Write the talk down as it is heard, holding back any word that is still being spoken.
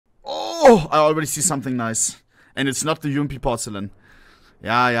Oh, I already see something nice. And it's not the UMP porcelain.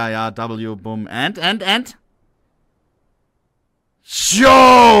 Yeah. W, boom. And.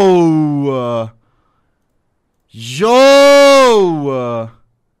 Yo!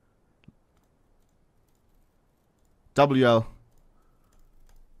 WL.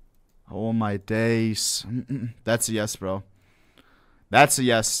 Oh my days. That's a yes, bro. That's a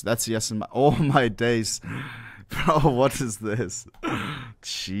yes. That's a yes in my... Oh my days. Bro, what is this?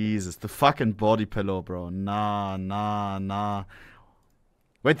 Jesus. The fucking body pillow, bro. Nah.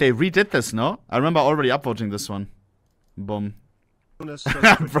 Wait, they redid this, no? I remember already upvoting this one. Boom.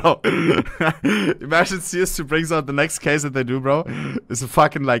 Bro, imagine CS2 brings out the next case that they do, bro. It's a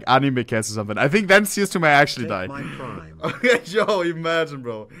fucking like anime case or something. I think then CS2 may actually die. Okay, yo, imagine,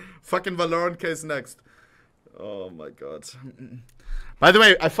 bro. Fucking Valorant case next. Oh my god. By the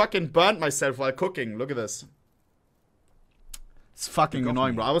way, I fucking burnt myself while cooking. Look at this. It's fucking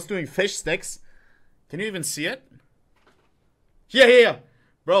annoying, bro. I was doing fish sticks. Can you even see it? Here.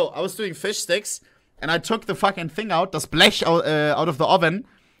 Bro, I was doing fish sticks. And I took the fucking thing out, das Blech out of the oven,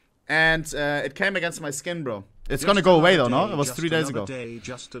 and it came against my skin, bro. It's gonna go away though, no? It was 3 days ago.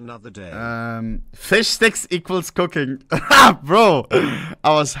 Just another day. Fish sticks equals cooking. Bro,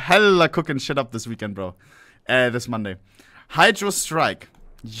 I was hella cooking shit up this weekend, bro. This Monday. Hydro Strike.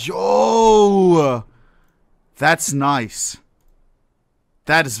 Yo! That's nice.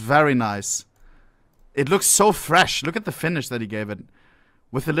 That is very nice. It looks so fresh. Look at the finish that he gave it.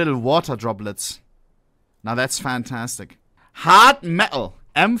 With the little water droplets. Now that's fantastic. Hard Metal.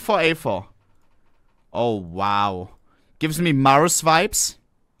 M4A4. Oh, wow. Gives me Mars vibes.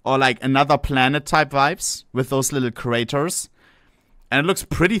 Or like another planet type vibes. With those little craters. And it looks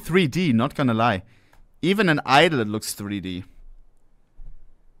pretty 3D, not gonna lie. Even in idle it looks 3D.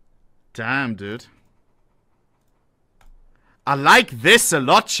 Damn, dude. I like this a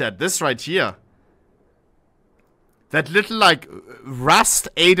lot, chat. This right here. That little, like, rust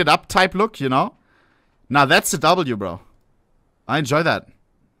aided up type look, you know? Now, that's a W, bro. I enjoy that.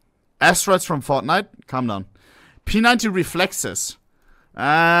 Asteroids from Fortnite? Calm down. P90 Reflexes.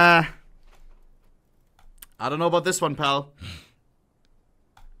 I don't know about this one, pal.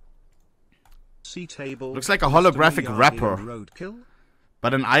 Looks like a holographic rapper.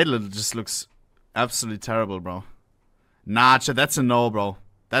 But in idle, it just looks absolutely terrible, bro. Nah, chat, that's a no, bro.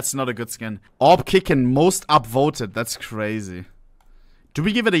 That's not a good skin. Orb Kickin' most upvoted. That's crazy. Do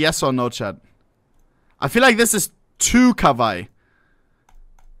we give it a yes or no, chat? I feel like this is too kawaii.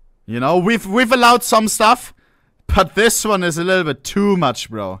 You know, we've allowed some stuff, but this one is a little bit too much,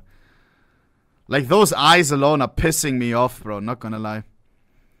 bro. Like, those eyes alone are pissing me off, bro. Not gonna lie.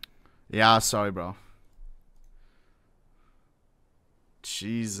 Yeah, sorry, bro.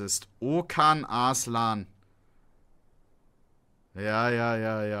 Jesus. Okan Arslan.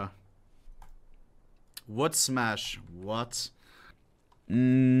 Yeah. Wood Smash. What?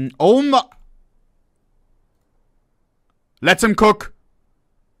 Oh my... Let him cook.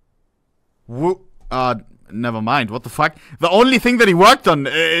 Never mind. What the fuck? The only thing that he worked on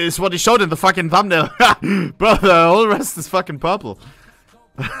is what he showed in the fucking thumbnail. Bro, the whole rest is fucking purple.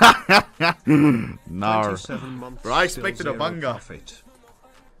 Nah. Bro, I expected a banger.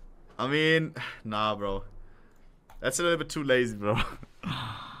 I mean, nah, bro. That's a little bit too lazy, bro.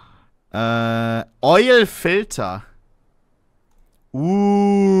 Oil filter.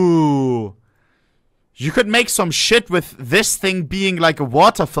 Ooh. You could make some shit with this thing being like a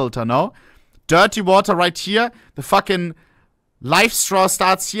water filter, no? Dirty water right here. The fucking life straw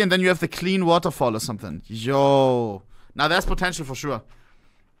starts here, and then you have the clean waterfall or something. Yo. Now, there's potential for sure.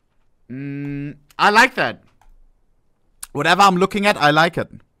 I like that. Whatever I'm looking at, I like it.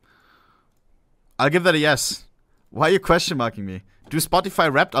 I'll give that a yes. Why are you question marking me? Do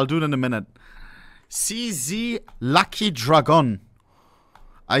Spotify Wrapped? I'll do it in a minute. CZ Lucky Dragon.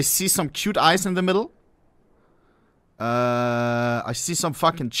 I see some cute eyes in the middle. I see some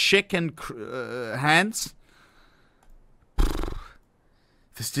fucking chicken hands.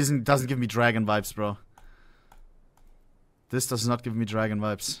 This doesn't give me dragon vibes, bro. This does not give me dragon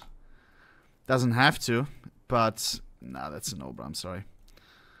vibes. Doesn't have to, but nah, that's a no, bro. I'm sorry.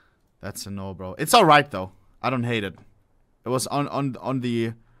 That's a no, bro. It's alright though. I don't hate it. It was on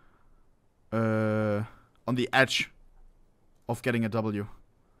the edge of getting a W.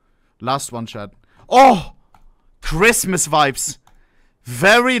 Last one, chat. Oh! Christmas vibes.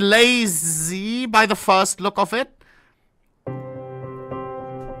 Very lazy by the first look of it.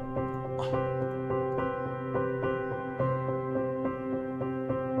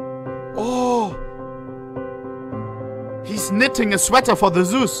 Oh! He's knitting a sweater for the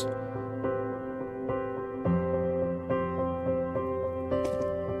Zeus.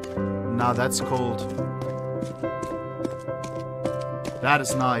 Now that's cold. That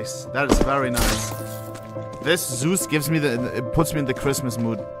is nice. That is very nice. This Zeus gives me it puts me in the Christmas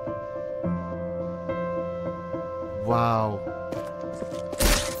mood. Wow.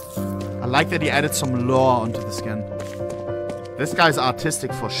 I like that he added some lore onto the skin. This guy's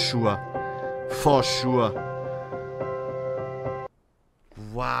artistic for sure. For sure.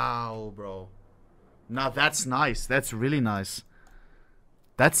 Wow, bro. Now that's nice. That's really nice.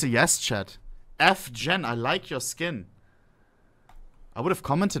 That's a yes, chat. F Gen, I like your skin. I would have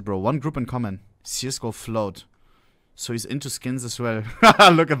commented, bro. One group in comment. CSGO float. So he's into skins as well.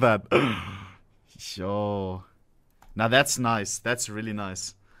 Look at that. Yo. Now that's nice. That's really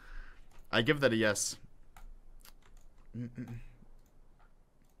nice. I give that a yes.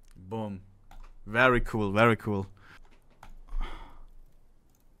 Boom. Very cool. Very cool.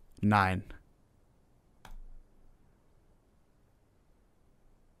 9.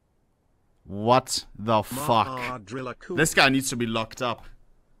 What the fuck? This guy needs to be locked up.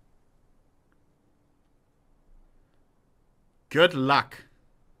 Good luck.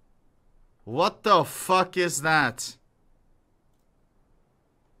 What the fuck is that?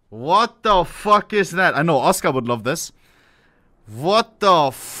 What the fuck is that? I know Oscar would love this. What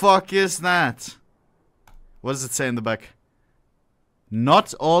the fuck is that? What does it say in the back?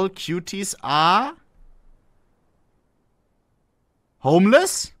 Not all cuties are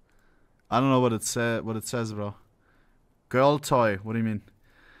homeless? I don't know what it says, bro. Girl toy. What do you mean?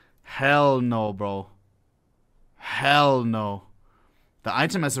 Hell no, bro. Hell no. The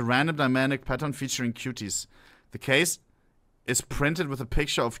item has a random dynamic pattern featuring cuties. The case is printed with a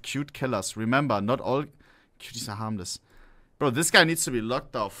picture of cute killers. Remember, not all cuties are harmless. Bro, this guy needs to be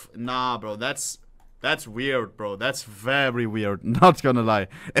locked off. Nah, bro, that's weird, bro. That's very weird. Not gonna lie.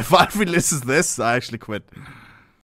 If Valve releases this, I actually quit.